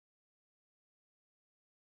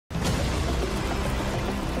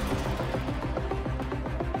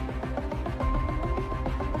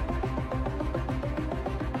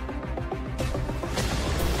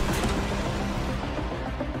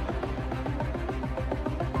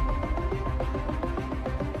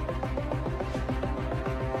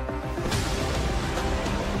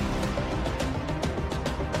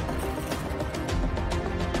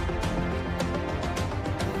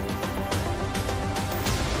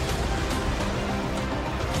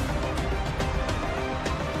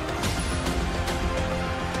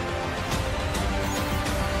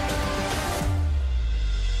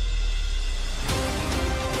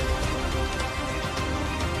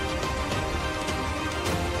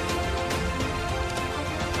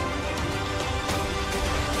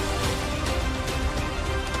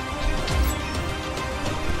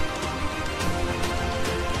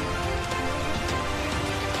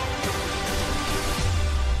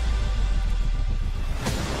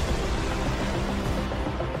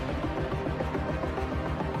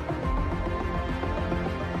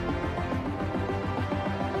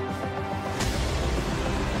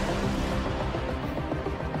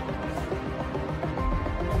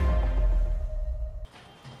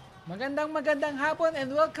Magandang hapon and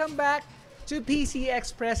welcome back to PC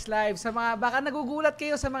Express Live. Sa mga baka nagugulat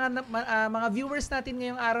kayo sa mga viewers natin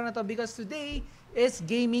ngayong araw na to because today is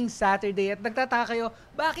Gaming Saturday at nagtataka kayo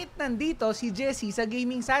bakit nandito si Jessie sa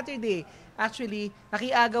Gaming Saturday. Actually,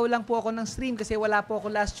 nakiagaw lang po ako ng stream kasi wala po ako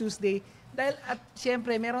last Tuesday dahil at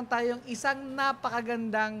syempre meron tayong isang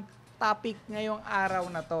napakagandang topic ngayong araw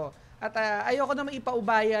na to. At ayoko naman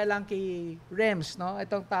ipaubaya lang kay Rems, no?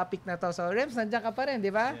 Itong topic na to. So, Rems, nandiyan ka pa rin, di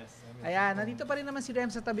ba? Yes. Ayan, nandito pa rin naman si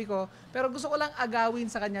Rems sa tabi ko. Pero gusto ko lang agawin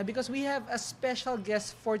sa kanya because we have a special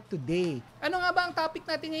guest for today. Ano nga ba ang topic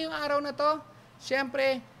natin ngayong araw na to?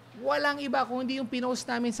 Siyempre, walang iba kundi yung pinost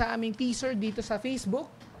namin sa aming teaser dito sa Facebook.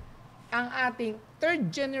 Ang ating third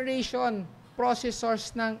generation processors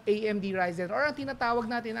ng AMD Ryzen or ang tinatawag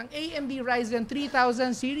natin ang AMD Ryzen 3000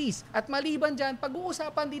 series. At maliban dyan,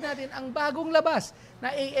 pag-uusapan din natin ang bagong labas na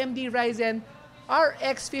AMD Ryzen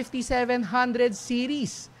RX 5700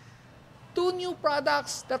 series. Two new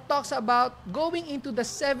products that talks about going into the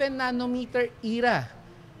 7nm era.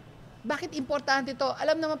 Bakit importante ito?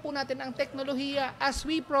 Alam naman po natin ang teknolohiya as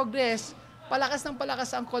we progress, palakas ng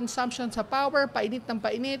palakas ang consumption sa power, painit ng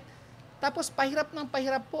painit. Tapos pahirap ng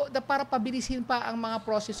pahirap po para pabilisin pa ang mga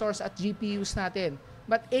processors at GPUs natin.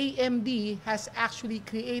 But AMD has actually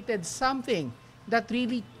created something that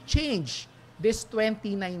really changed this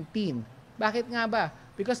 2019. Bakit nga ba?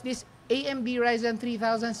 Because this AMD Ryzen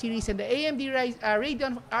 3000 series and the AMD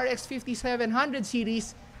Radeon RX 5700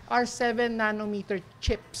 series are 7nm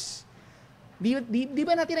chips. Di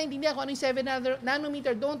ba natin naintindihan kung ano yung 7nm?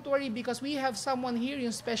 Don't worry because we have someone here,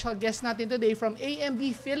 yung special guest natin today from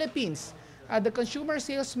AMD Philippines, the Consumer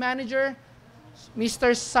Sales Manager,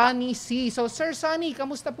 Mr. Sunny C. So, Sir Sunny,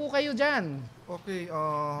 kamusta po kayo dyan? Okay,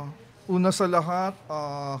 una sa lahat,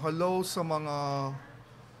 hello sa mga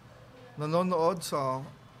nanonood sa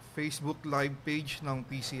Facebook live page ng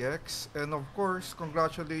PCX. And of course,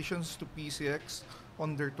 congratulations to PCX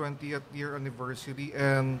on their 20th year anniversary.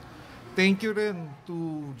 And thank you rin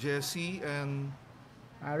to Jessie and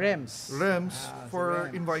Rems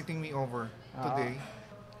for inviting me over today.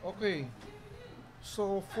 Okay,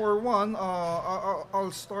 so for one,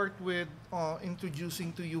 I'll start with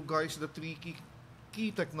introducing to you guys the three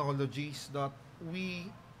key technologies that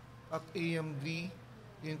we at AMD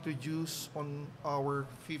introduced on our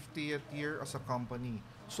 50th year as a company.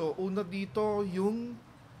 So una dito yung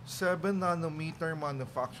 7nm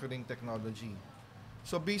manufacturing technology.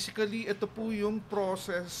 So basically, ito po yung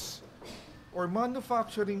process or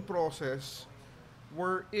manufacturing process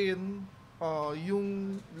wherein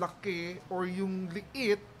yung laki or yung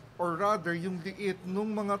liit or rather yung liit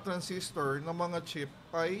nung mga transistor na mga chip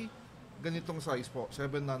ay ganitong size po,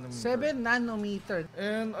 7nm. 7nm.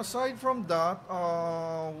 And aside from that,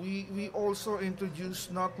 we also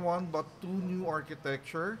introduced not one but two new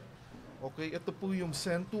architecture. Okay, ito po yung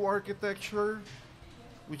Zen 2 architecture,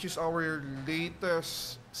 which is our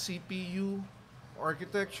latest CPU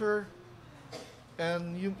architecture.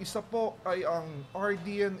 And yung isa po ay ang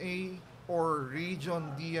RDNA or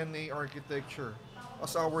Region DNA architecture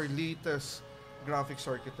as our latest graphics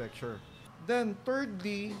architecture. Then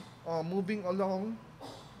thirdly, moving along,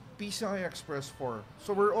 PCI Express 4.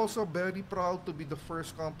 So we're also very proud to be the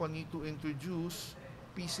first company to introduce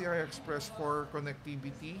PCI Express 4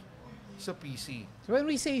 connectivity sa PC. So when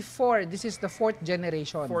we say 4, this is the fourth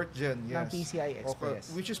generation. Fourth gen, ng yes. PCI Express.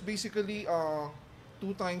 Okay. Which is basically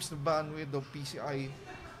 2 times the bandwidth of PCI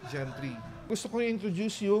Gen 3. Gusto ko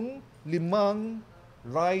i-introduce yung 5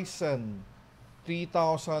 Ryzen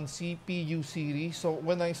 3000 CPU series. So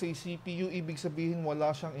when I say CPU, ibig sabihin wala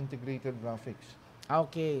siyang integrated graphics.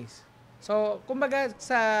 Okay. So, kumbaga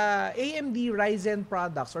sa AMD Ryzen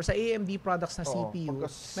products or sa AMD products na CPU,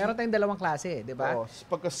 meron tayong dalawang klase, di ba?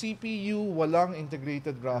 Pagka CPU, walang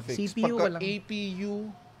integrated graphics. CPU, pagka walang APU,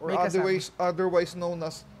 or may otherwise known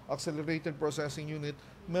as Accelerated Processing Unit,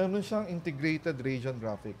 meron siyang integrated Radeon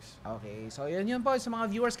graphics. Okay. So, yun po sa mga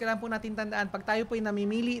viewers, kailangan po natin tandaan, pag tayo po ay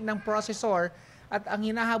namimili ng processor at ang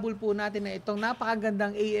hinahabol po natin na itong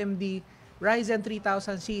napakagandang AMD Ryzen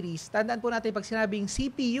 3000 series, tandaan po natin pag sinabing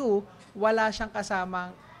CPU, wala siyang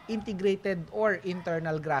kasamang integrated or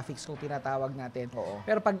internal graphics kung tinatawag natin. Oo.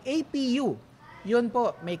 Pero pag APU, yun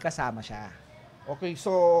po, may kasama siya. Okay,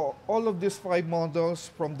 so all of these 5 models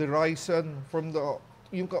from the Ryzen,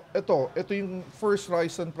 ito yung first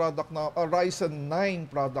Ryzen product na Ryzen 9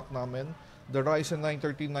 product namin, the Ryzen 9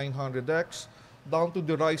 3900X, down to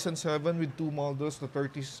the Ryzen 7 with 2 models, the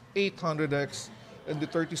 3800X and the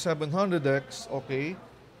 3700X, okay?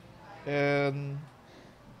 And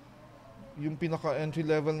yung pinaka entry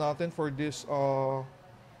level natin for this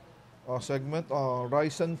segment,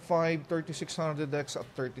 Ryzen 5 3600X at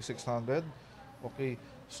 3600. Okay,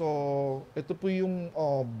 so ito po yung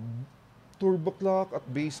turbo clock at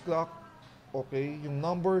base clock. Okay, yung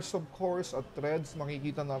numbers of cores at threads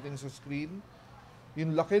makikita natin sa screen.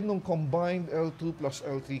 Yung laki ng combined L2 plus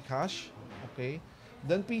L3 cache. Okay,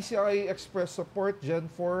 then PCI Express support Gen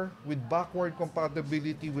 4 with backward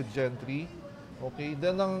compatibility with Gen 3. Okay,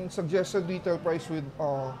 then ang suggested retail price with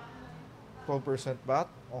 12% VAT.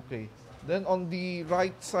 Okay. Then on the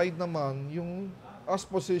right side naman, yung as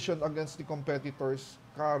position against the competitors'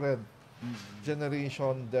 current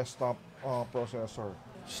generation desktop processor.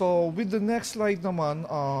 So with the next slide naman,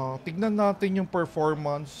 tignan natin yung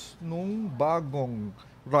performance nung bagong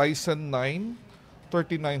Ryzen 9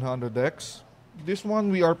 3900X. This one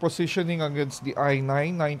we are positioning against the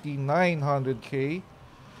i9 9900K.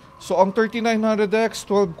 So ang 3900X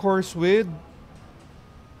 12 cores with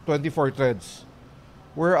 24 threads.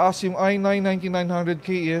 Whereas yung i9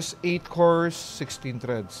 9900K is 8 cores, 16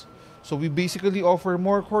 threads. So we basically offer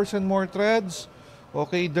more cores and more threads,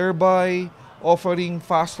 okay, thereby offering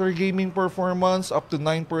faster gaming performance up to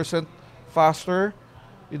 9% faster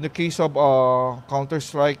in the case of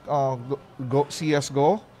Counter-Strike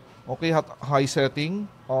CSGO, okay, at high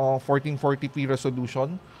setting, 1440p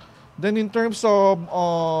resolution. Then in terms of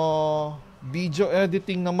video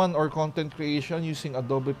editing naman or content creation using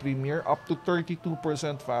Adobe Premiere, up to 32%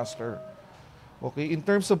 faster. Okay, in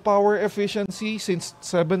terms of power efficiency, since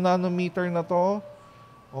 7 nanometer na to,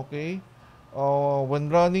 okay, when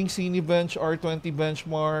running Cinebench R20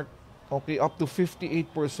 benchmark, okay, up to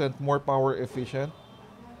 58% more power efficient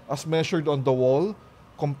as measured on the wall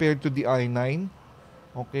compared to the i9.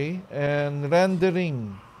 Okay, and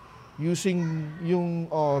rendering using yung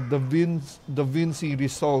DaVinci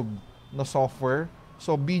Resolve na software.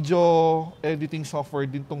 So video editing software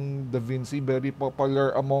din tong DaVinci, very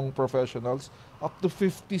popular among professionals, up to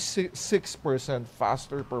 56%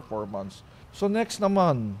 faster performance. So next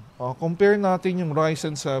naman, compare natin yung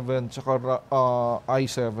Ryzen 7 tsaka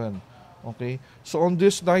i7. Okay? So on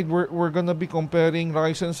this slide, we're gonna be comparing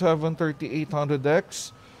Ryzen 7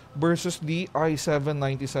 3800X versus the i7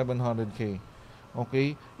 9700K.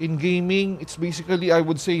 Okay? In gaming, it's basically, I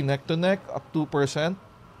would say, neck to neck at 2%.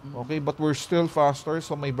 Okay, but we're still faster,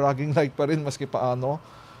 so may bragging right pa rin maski paano.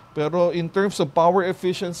 Pero in terms of power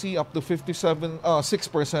efficiency, up to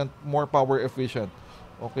 6% more power efficient.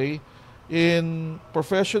 Okay? In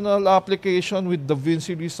professional application with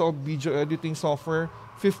DaVinci Resolve video editing software,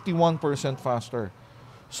 51% faster.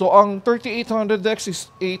 So ang 3800X is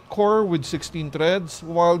 8 core with 16 threads,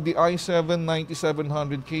 while the i7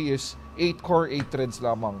 9700K is 8 core, 8 threads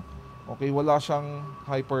lamang. Okay, wala siyang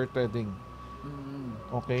hyper threading.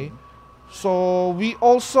 Okay. So, we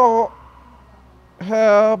also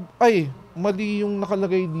have, mali yung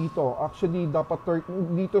nakalagay dito. Actually, dapat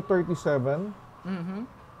dito 37.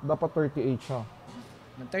 Dapat 38 siya.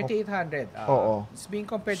 3800. Oo. It's being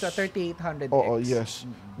compared to a 3800X. Oo, yes.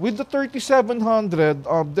 With the 3700,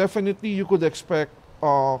 definitely you could expect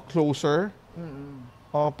closer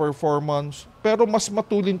performance. Pero mas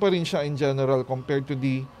matulin pa rin siya in general compared to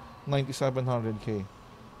the 9700K.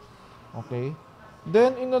 Okay.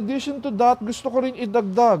 Then, in addition to that, gusto ko rin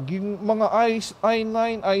idagdag yung mga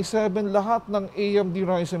i9, i7, lahat ng AMD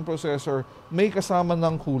Ryzen processor may kasama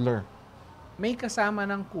ng cooler. May kasama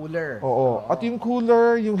ng cooler. Oo. At yung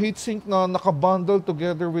cooler, yung heatsink na nakabundle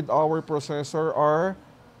together with our processor are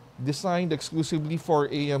designed exclusively for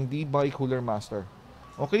AMD by Cooler Master.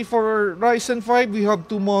 Okay, for Ryzen 5, we have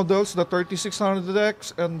two models, the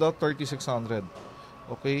 3600X and the 3600.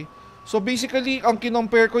 Okay. So basically, ang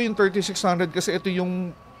kinompare ko yung 3600 kasi ito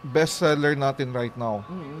yung best seller natin right now.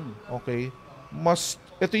 Okay?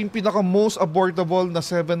 Ito yung pinaka most affordable na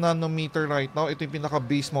 7 nanometer right now. Ito yung pinaka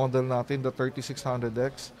base model natin, the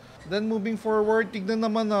 3600X. Then moving forward, tignan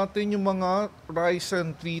naman natin yung mga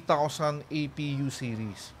Ryzen 3000 APU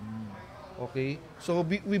series. Okay? So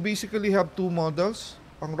we basically have two models.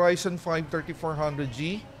 Ang Ryzen 5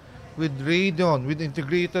 3400G with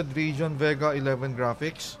integrated Radeon Vega 11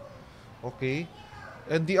 graphics. Okay.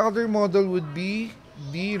 And the other model would be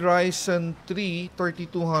the Ryzen 3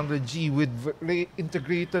 3200G with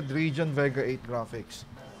integrated Radeon Vega 8 graphics.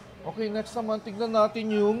 Okay, next naman, tignan natin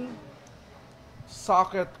yung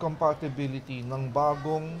socket compatibility ng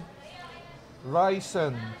bagong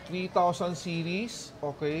Ryzen 3000 series,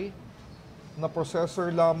 okay, na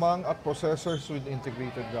processor lamang at processors with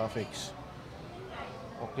integrated graphics.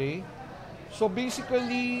 Okay. So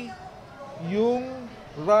basically, yung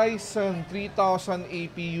Ryzen 3000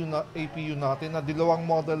 APU natin na dalawang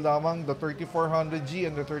model lamang, the 3400G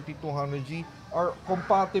and the 3200G, are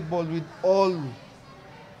compatible with all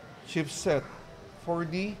chipset for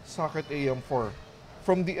the socket AM4.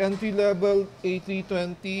 From the entry-level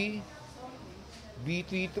A320,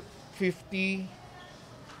 B350,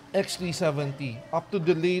 X370, up to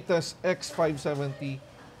the latest X570,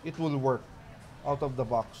 it will work out of the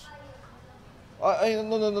box.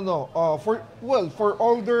 No. For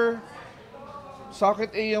older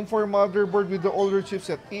socket AM4 motherboard with the older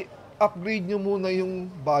chipset, i-upgrade nyo muna yung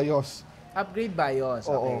BIOS. Upgrade BIOS.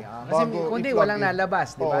 Oo. Okay. Kasi kundi walang i-plug in. lalabas,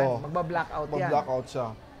 di ba? Oo. Magba-blackout yan. Mag-blackout siya.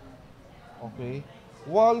 Okay.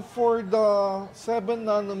 While for the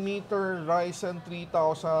 7nm Ryzen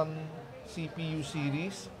 3000 CPU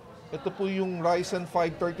series, ito po yung Ryzen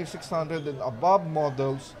 5 3600 and above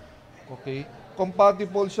models. Okay.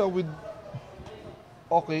 Compatible siya with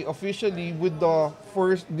officially with the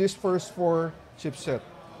first four chipset.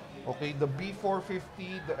 Okay, the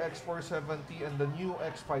B450, the X470, and the new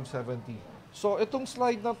X570. So, itong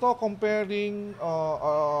slide na to, comparing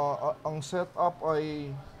ang setup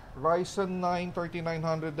ay Ryzen 9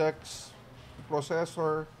 3900X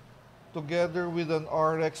processor together with an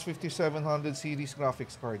RX 5700 series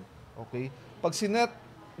graphics card. Okay? Pag sinet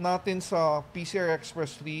natin sa PCI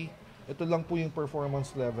Express 3, ito lang po yung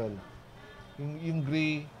performance level. Yung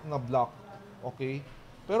gray na block. Okay?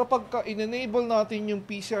 Pero pagka in-enable natin yung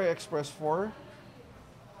PCI Express 4,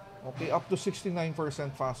 okay, up to 69%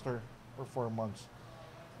 faster performance.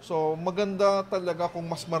 So, maganda talaga kung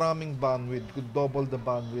mas maraming bandwidth, could double the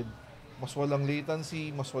bandwidth, mas walang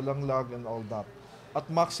latency, mas walang lag and all that. At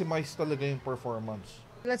maximize talaga yung performance.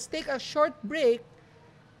 Let's take a short break.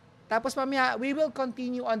 Tapos mamaya, we will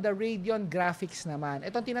continue on the Radeon graphics naman.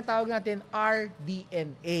 Itong tinatawag natin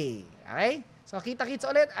RDNA. Okay? So, kita-kits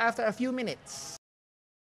ulit after a few minutes.